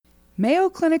Mayo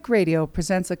Clinic Radio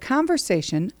presents a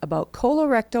conversation about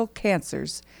colorectal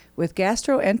cancers with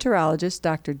gastroenterologist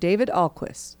Dr. David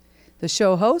Ahlquist. The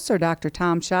show hosts are Dr.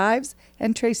 Tom Shives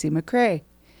and Tracy McCrae.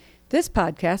 This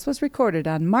podcast was recorded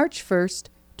on March 1st,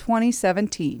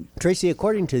 2017. Tracy,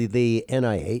 according to the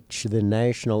NIH, the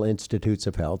National Institutes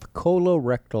of Health,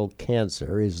 colorectal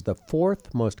cancer is the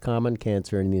fourth most common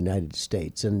cancer in the United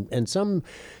States. And some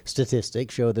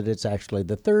statistics show that it's actually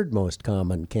the third most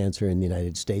common cancer in the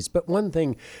United States. But one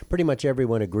thing pretty much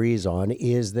everyone agrees on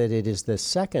is that it is the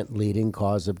second leading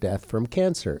cause of death from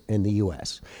cancer in the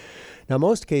U.S. Now,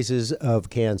 most cases of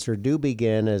cancer do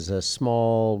begin as a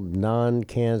small,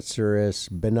 non-cancerous,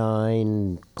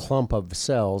 benign clump of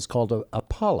cells called a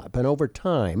polyp. And over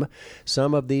time,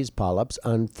 some of these polyps,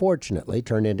 unfortunately,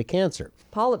 turn into cancer.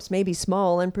 Polyps may be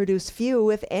small and produce few,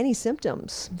 if any,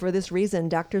 symptoms. For this reason,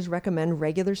 doctors recommend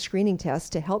regular screening tests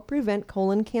to help prevent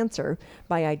colon cancer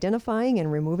by identifying and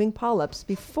removing polyps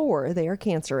before they are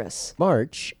cancerous.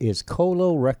 March is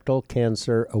Colorectal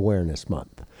Cancer Awareness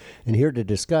Month. And here to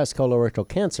discuss colorectal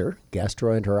cancer,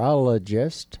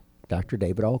 gastroenterologist Dr.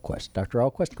 David Ahlquist. Dr.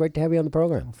 Ahlquist, great to have you on the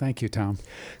program. Well, thank you, Tom.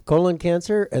 Colon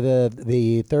cancer,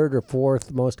 the third or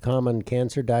fourth most common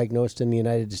cancer diagnosed in the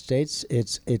United States.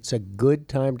 It's a good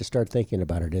time to start thinking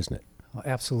about it, isn't it? Well,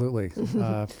 absolutely.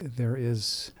 There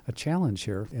is a challenge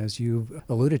here, as you've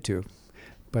alluded to,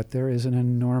 but there is an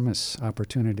enormous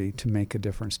opportunity to make a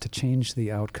difference, to change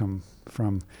the outcome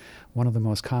from one of the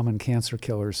most common cancer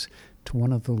killers to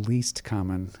one of the least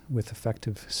common with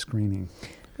effective screening.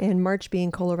 And March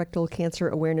being Colorectal Cancer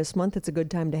Awareness Month, it's a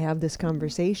good time to have this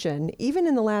conversation. Even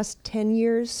in the last 10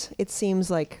 years, it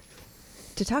seems like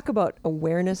to talk about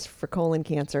awareness for colon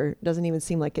cancer doesn't even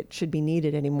seem like it should be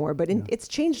needed anymore. But it's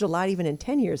changed a lot even in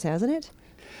 10 years, hasn't it?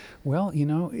 Well,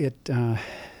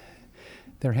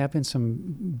 there have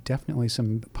been definitely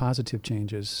some positive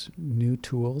changes, new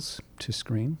tools to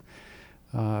screen.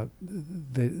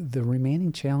 The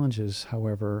remaining challenges,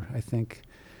 however, I think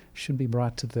should be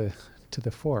brought to the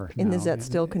fore. And now. is that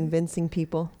still convincing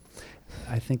people?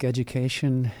 I think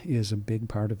education is a big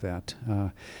part of that.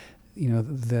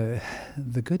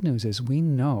 The good news is we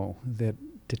know that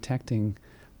detecting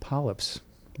polyps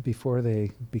before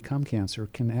they become cancer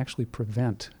can actually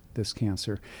prevent this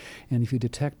cancer. And if you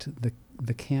detect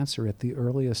the cancer at the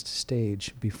earliest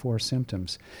stage before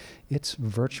symptoms, it's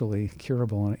virtually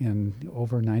curable in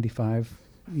over 95,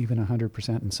 even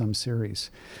 100% in some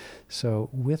series. So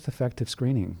with effective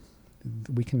screening,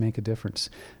 we can make a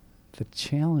difference. The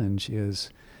challenge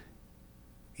is,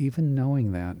 even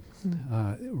knowing that,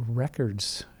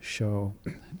 records show,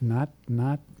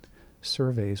 not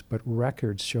surveys, but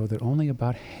records show that only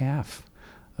about half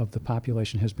of the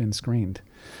population has been screened.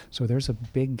 So there's a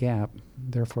big gap,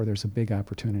 therefore there's a big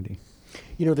opportunity.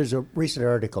 You know, there's a recent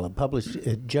article published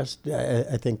just,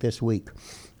 I think, this week,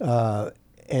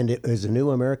 and it was a new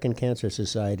American Cancer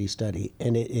Society study,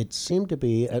 and it seemed to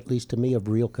be, at least to me, of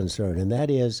real concern, and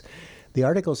that is, the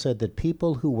article said that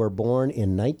people who were born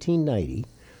in 1990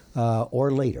 or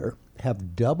later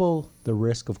have double the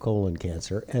risk of colon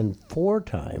cancer and 4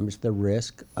 times the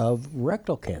risk of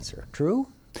rectal cancer. True?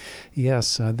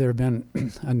 Yes, there have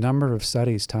been a number of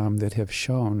studies, Tom, that have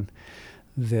shown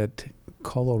that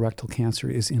colorectal cancer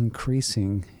is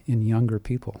increasing in younger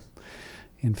people.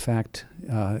 In fact,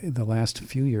 in the last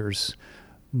few years,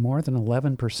 more than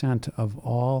 11% of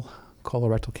all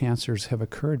colorectal cancers have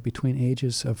occurred between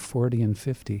ages of 40 and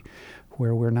 50,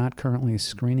 where we're not currently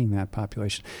screening that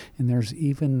population. And there's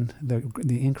even,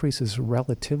 the increases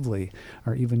relatively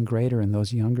are even greater in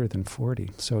those younger than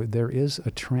 40. So there is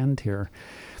a trend here.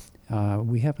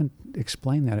 We haven't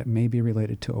explained that. It may be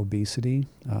related to obesity,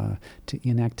 to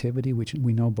inactivity, which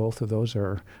we know both of those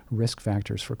are risk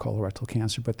factors for colorectal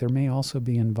cancer, but there may also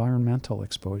be environmental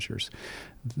exposures.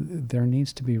 There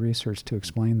needs to be research to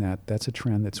explain that. That's a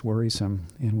trend that's worrisome,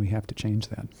 and we have to change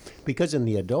that. Because in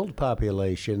the adult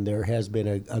population, there has been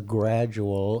a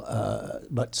gradual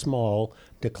but small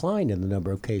decline in the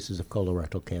number of cases of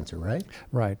colorectal cancer, right?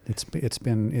 Right. It's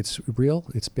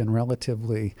been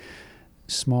relatively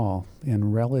small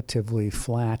and relatively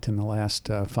flat in the last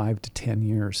 5 to 10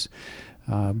 years,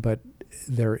 but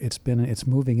it's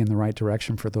moving in the right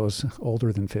direction for those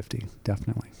older than 50,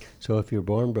 definitely. So if you're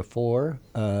born before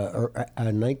or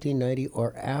 1990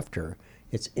 or after,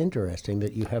 it's interesting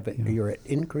that you're at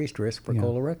increased risk for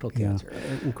colorectal cancer.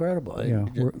 Incredible.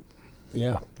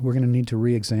 We're going to need to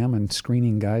re-examine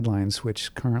screening guidelines,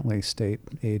 which currently state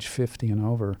age 50 and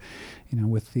over.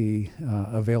 With the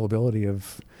availability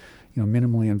of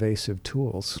minimally invasive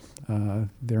tools,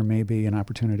 there may be an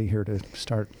opportunity here to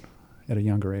start at a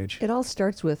younger age. It all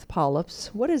starts with polyps.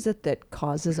 What is it that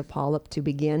causes a polyp to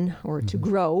begin or to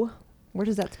grow? Where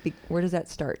does that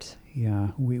start?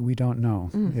 Yeah, we don't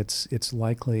know. It's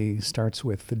likely starts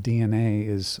with the DNA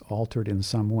is altered in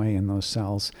some way in those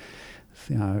cells.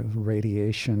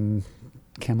 Radiation,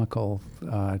 chemical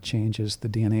changes, the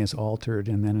DNA is altered,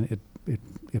 and then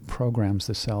it programs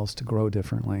the cells to grow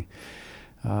differently.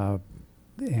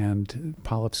 And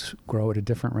polyps grow at a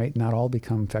different rate. Not all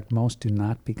become, in fact, most do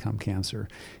not become cancer.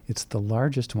 It's the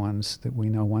largest ones that we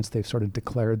know, once they've sort of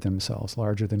declared themselves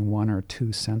larger than 1 or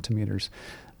 2 centimeters,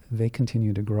 they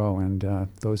continue to grow, and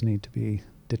those need to be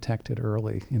detected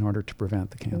early in order to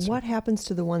prevent the cancer. What happens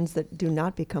to the ones that do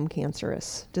not become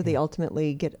cancerous? Do they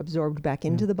ultimately get absorbed back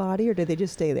into the body, or do they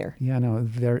just stay there? Yeah, no,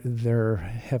 there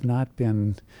have not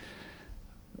been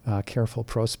careful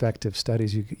prospective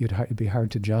studies. It'd be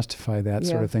hard to justify that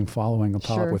sort of thing, following a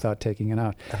polyp without taking it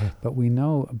out. But we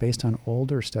know, based on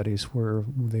older studies where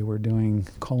they were doing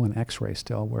colon x-ray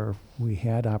still, where we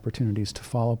had opportunities to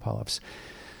follow polyps,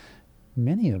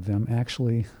 many of them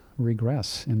actually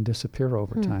regress and disappear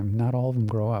over time. Not all of them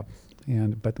grow up.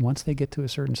 But once they get to a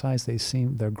certain size,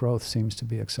 their growth seems to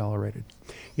be accelerated.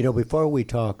 You know, before we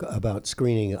talk about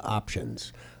screening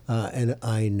options, and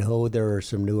I know there are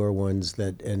some newer ones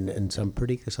and some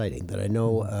pretty exciting that I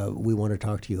know we want to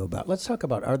talk to you about. Let's talk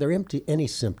about, are there any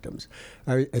symptoms?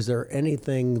 Is there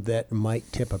anything that might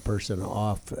tip a person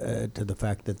off to the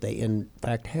fact that they in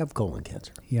fact have colon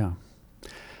cancer? Yeah,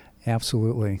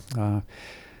 absolutely.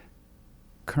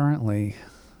 Currently,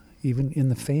 even in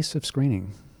the face of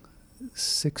screening,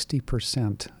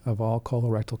 60% of all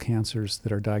colorectal cancers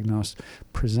that are diagnosed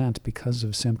present because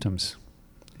of symptoms.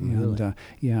 Really?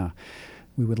 And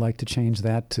we would like to change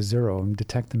that to 0 and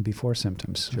detect them before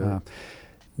symptoms. Sure.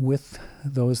 With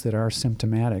those that are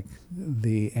symptomatic,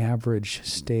 the average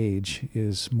stage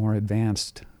is more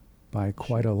advanced by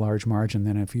quite a large margin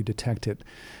than if you detect it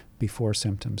before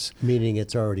symptoms. Meaning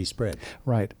it's already spread.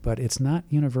 Right, but it's not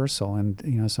universal,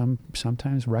 and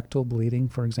sometimes rectal bleeding,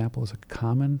 for example, is a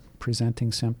common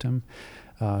presenting symptom.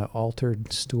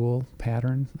 Altered stool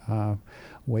pattern,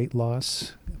 weight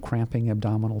loss, cramping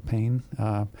abdominal pain.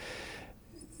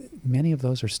 Many of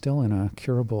those are still in a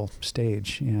curable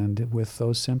stage, and with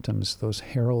those symptoms, those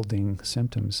heralding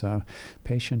symptoms,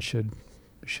 patients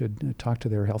should talk to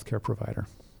their healthcare provider.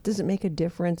 Does it make a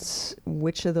difference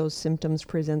which of those symptoms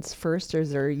presents first, or is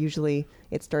there usually,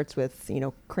 it starts with,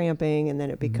 cramping and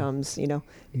then it becomes,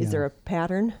 is there a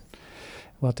pattern?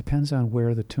 Well, it depends on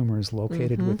where the tumor is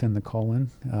located within the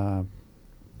colon.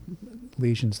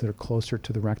 Lesions that are closer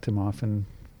to the rectum often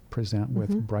present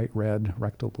with bright red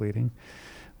rectal bleeding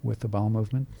with the bowel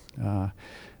movement.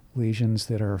 Lesions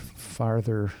that are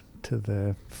farther to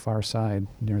the far side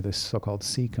near the so-called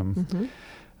cecum,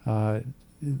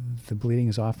 the bleeding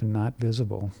is often not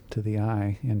visible to the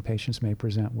eye, and patients may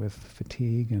present with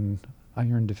fatigue and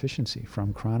iron deficiency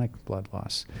from chronic blood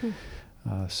loss.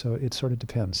 So it sort of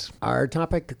depends. Our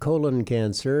topic, colon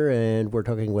cancer, and we're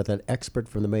talking with an expert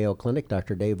from the Mayo Clinic,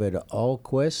 Dr. David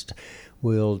Ahlquist.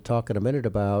 We'll talk in a minute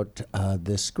about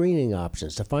the screening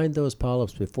options to find those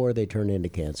polyps before they turn into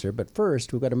cancer. But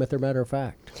first, we've got a myth or matter of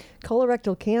fact.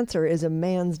 Colorectal cancer is a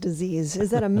man's disease. Is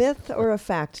that a myth or a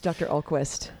fact, Dr.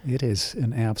 Ahlquist? It is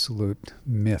an absolute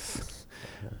myth.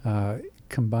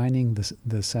 Combining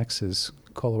the sexes,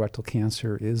 colorectal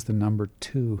cancer is the number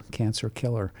 2 cancer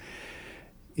killer.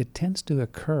 It tends to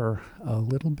occur a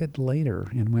little bit later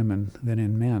in women than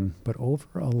in men, but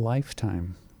over a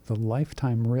lifetime, the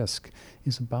lifetime risk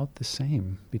is about the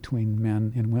same between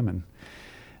men and women.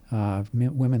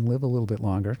 Women live a little bit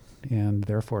longer, and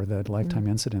therefore the lifetime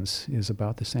incidence is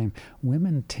about the same.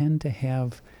 Women tend to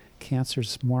have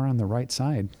cancers more on the right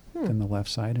side than the left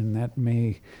side, and that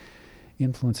may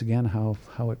influence, again,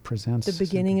 how it presents. The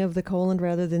beginning of the colon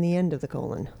rather than the end of the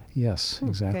colon. Yes,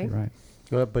 exactly right.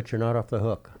 But you're not off the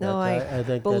hook. No, I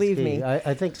think believe that's key.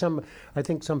 me. I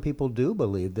think some people do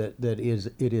believe that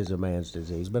it is a man's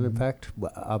disease, but in fact,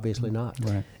 obviously not.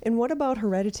 Right. And what about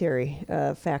hereditary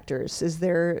factors? Is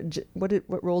there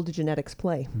what role do genetics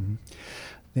play?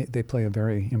 They play a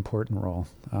very important role.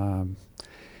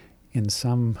 In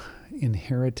some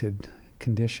inherited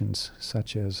conditions,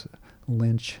 such as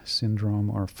Lynch syndrome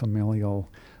or familial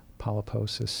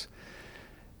polyposis,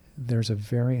 there's a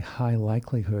very high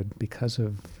likelihood, because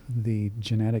of the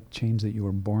genetic change that you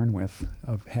were born with,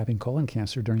 of having colon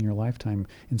cancer during your lifetime.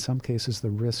 In some cases, the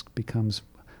risk becomes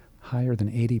higher than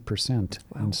 80%.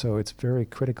 Wow. And so it's very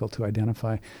critical to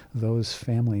identify those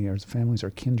families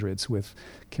or kindreds with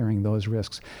carrying those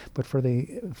risks. But for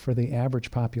the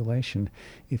average population,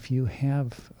 if you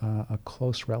have a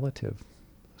close relative,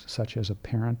 such as a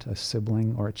parent, a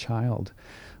sibling, or a child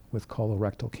with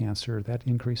colorectal cancer, that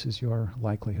increases your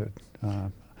likelihood.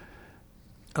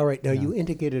 All right. Now, Yeah. you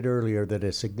indicated earlier that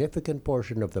a significant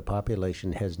portion of the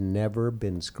population has never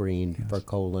been screened Yes. for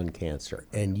colon cancer,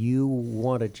 and you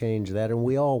want to change that, and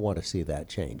we all want to see that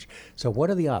change. So, what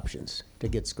are the options to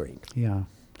get screened? Yeah.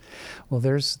 Well,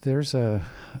 there's a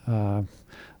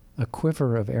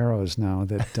quiver of arrows now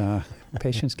that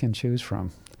patients can choose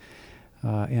from.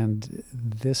 And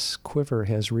this quiver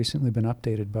has recently been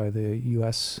updated by the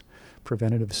U.S.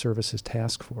 Preventative Services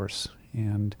Task Force.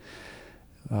 And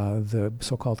the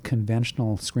so-called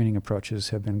conventional screening approaches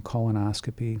have been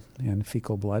colonoscopy and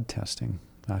fecal blood testing,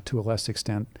 to a less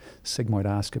extent,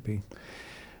 sigmoidoscopy.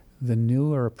 The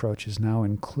newer approaches now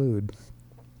include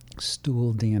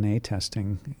stool DNA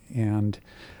testing and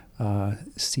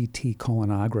CT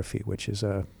colonography, which is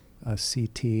a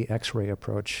CT X-ray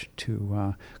approach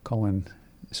to colon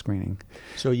screening.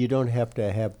 So, you don't have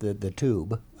to have the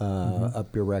tube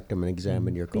up your rectum and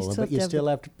examine your colon, still but you have to still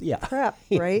have have to, yeah. Prep,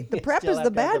 right? The prep Still is have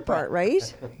the to have the bad prep. part,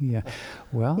 right? Yeah.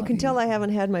 Well, You can tell I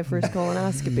haven't had my first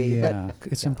colonoscopy. yeah,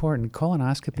 it's important.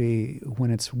 Colonoscopy,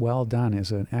 when it's well done,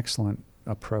 is an excellent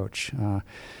approach.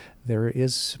 There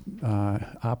is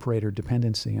operator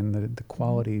dependency, and the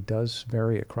quality does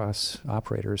vary across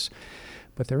operators.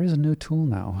 But there is a new tool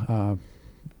now.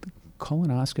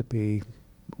 Colonoscopy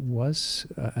was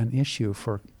an issue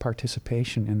for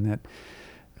participation in that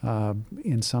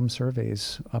in some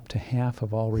surveys, up to half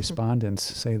of all respondents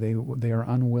say they are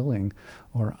unwilling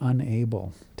or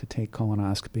unable to take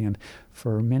colonoscopy. And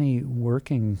for many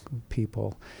working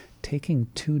people, taking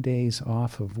 2 days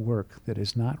off of work that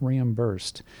is not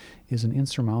reimbursed is an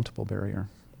insurmountable barrier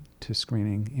to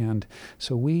screening. And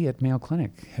so we at Mayo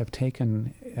Clinic have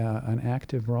taken an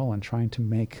active role in trying to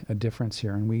make a difference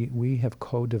here. And we have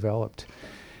co-developed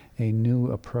a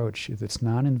new approach that's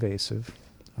non-invasive.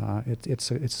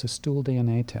 It's a stool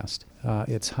DNA test.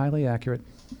 It's highly accurate.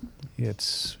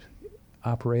 It's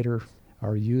operator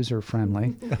or user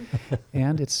friendly,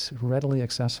 and it's readily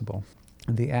accessible.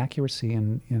 The accuracy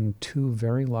in two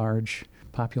very large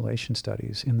population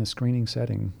studies in the screening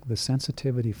setting, the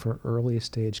sensitivity for early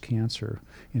stage cancer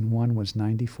in one was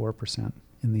 94%.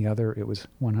 In the other, it was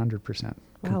 100%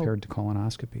 compared to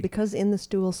colonoscopy. Because in the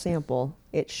stool sample,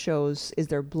 it shows, is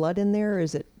there blood in there? Or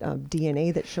is it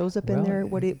DNA that shows up in Well, there?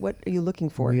 What are you looking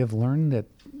for? We have learned that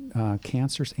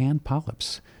cancers and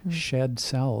polyps shed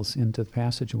cells into the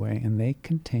passageway, and they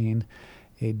contain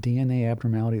a DNA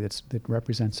abnormality that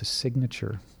represents a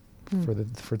signature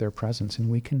for their presence, and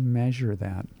we can measure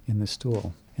that in the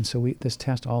stool. And so this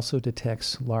test also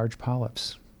detects large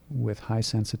polyps with high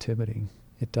sensitivity.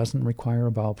 It doesn't require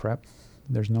a bowel prep.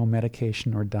 There's no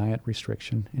medication or diet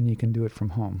restriction, and you can do it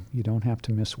from home. You don't have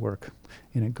to miss work,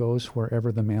 and it goes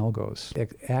wherever the mail goes.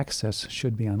 Access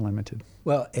should be unlimited.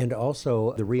 Well, and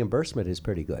also the reimbursement is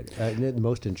pretty good.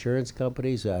 Most insurance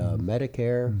companies,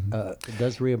 Medicare,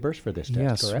 does reimburse for this test,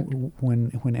 Yes, correct? when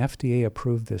FDA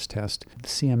approved this test,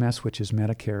 CMS, which is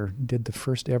Medicare, did the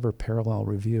first ever parallel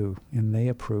review, and they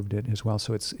approved it as well.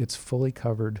 So it's fully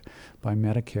covered by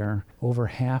Medicare. Over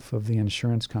half of the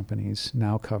insurance companies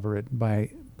now cover it.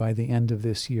 By the end of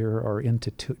this year or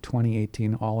into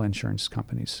 2018, all insurance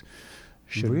companies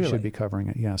should be covering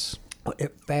it. Yes. Oh,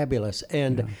 fabulous.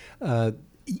 And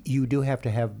you do have to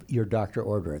have your doctor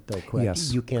order it, though, correct?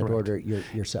 Yes, You can't correct. order it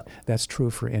yourself. That's true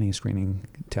for any screening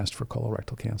test for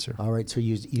colorectal cancer. All right, so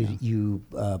you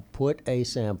put a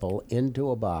sample into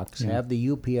a box, Yeah. have the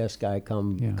UPS guy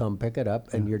come pick it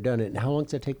up, and you're done. And how long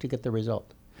does it take to get the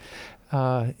result?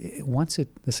 Once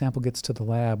the sample gets to the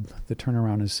lab, the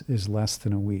turnaround is less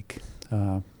than a week,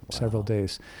 several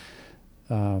days.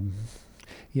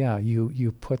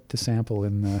 You put the sample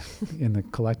in the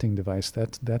collecting device.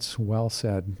 That's well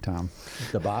said, Tom.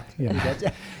 The box?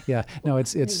 Yeah. Yeah. No,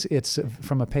 it's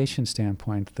from a patient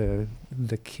standpoint, the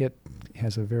kit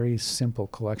has a very simple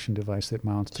collection device that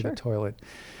mounts to the toilet.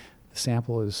 The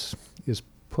sample is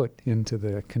put into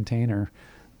the container.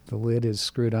 The lid is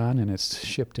screwed on, and it's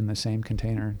shipped in the same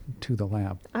container to the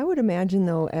lab. I would imagine,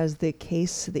 though, as the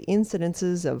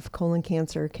incidences of colon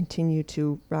cancer continue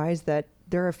to rise, that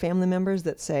there are family members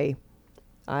that say,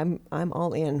 I'm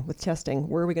all in with testing.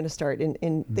 Where are we going to start?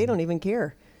 And they don't even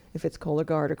care if it's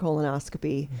Cologuard or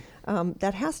colonoscopy.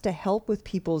 That has to help with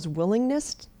people's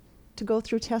willingness to go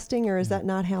through testing, or is that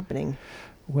not happening?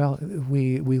 Well,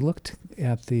 we looked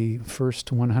at the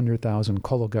first 100,000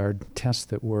 Cologuard tests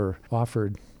that were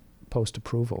offered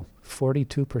post-approval.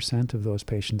 42% of those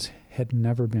patients had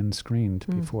never been screened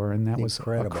before, and that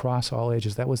Incredible. was across all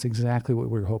ages. That was exactly what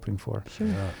we were hoping for.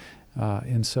 Sure.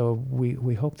 And so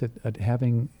we hope that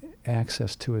having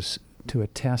access to to a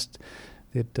test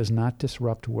that does not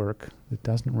disrupt work, that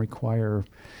doesn't require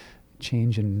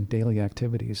change in daily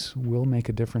activities, will make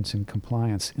a difference in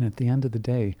compliance. And at the end of the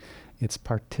day, it's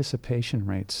participation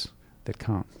rates that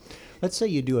count. Let's say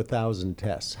you do 1,000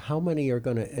 tests. How many are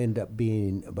going to end up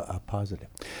being positive?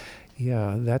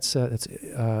 Yeah,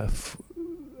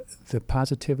 the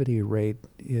positivity rate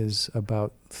is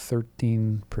about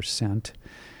 13%.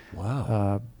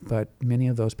 Wow. But many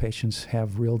of those patients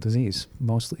have real disease.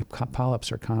 Mostly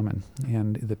polyps are common,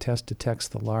 and the test detects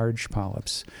the large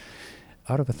polyps.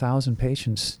 Out of 1,000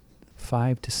 patients,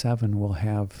 5 to 7 will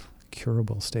have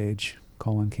curable stage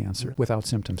colon cancer without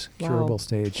symptoms. Wow. Curable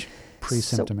stage,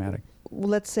 pre-symptomatic. Well,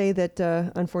 let's say that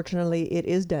unfortunately it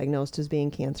is diagnosed as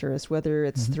being cancerous, whether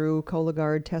it's through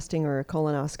Cologuard testing or a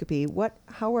colonoscopy.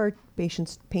 How are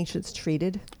patients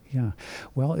treated? Yeah.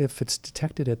 Well, if it's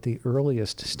detected at the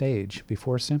earliest stage,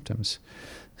 before symptoms,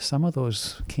 some of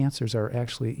those cancers are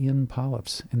actually in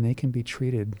polyps, and they can be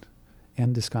treated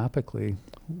endoscopically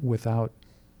without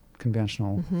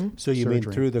conventional So you surgery.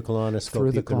 mean through the colonoscope,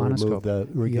 Through the you can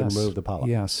remove Yes. remove the polyp?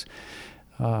 Yes.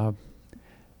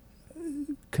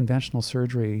 Conventional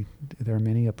surgery, there are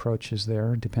many approaches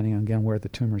there, depending on, again, where the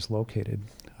tumor is located.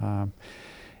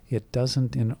 It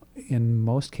doesn't, in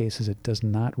most cases, it does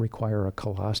not require a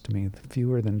colostomy.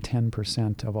 Fewer than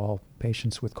 10% of all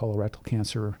patients with colorectal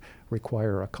cancer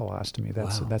require a colostomy.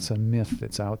 That's a myth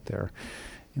that's out there.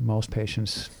 In most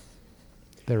patients,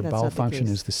 their That's bowel not the function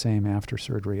case. is the same after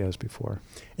surgery as before.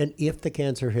 And if the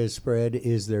cancer has spread,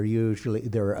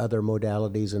 there are other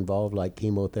modalities involved, like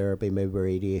chemotherapy, maybe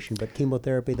radiation, but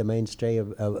chemotherapy, the mainstay of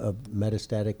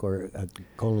metastatic or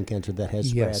colon cancer that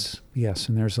has spread? Yes,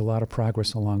 and there's a lot of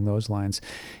progress along those lines.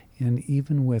 And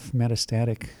even with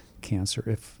metastatic cancer,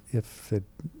 if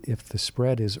the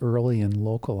spread is early and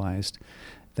localized,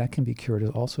 that can be cured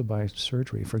also by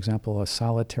surgery. For example, a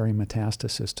solitary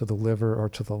metastasis to the liver or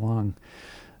to the lung.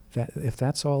 If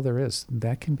that's all there is,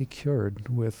 that can be cured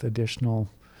with additional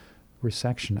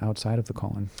resection outside of the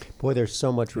colon. Boy, there's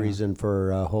so much reason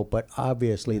for hope, but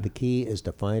obviously the key is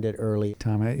to find it early.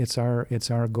 Tom, it's our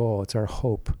goal, it's our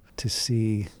hope to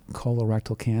see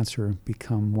colorectal cancer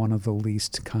become one of the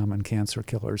least common cancer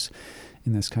killers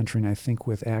in this country. And I think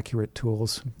with accurate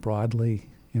tools, broadly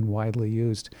and widely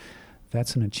used,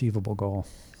 that's an achievable goal.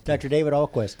 Dr. David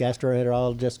Ahlquist,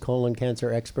 gastroenterologist, colon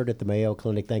cancer expert at the Mayo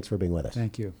Clinic. Thanks for being with us.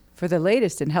 Thank you. For the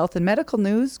latest in health and medical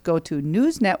news, go to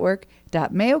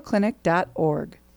newsnetwork.mayoclinic.org.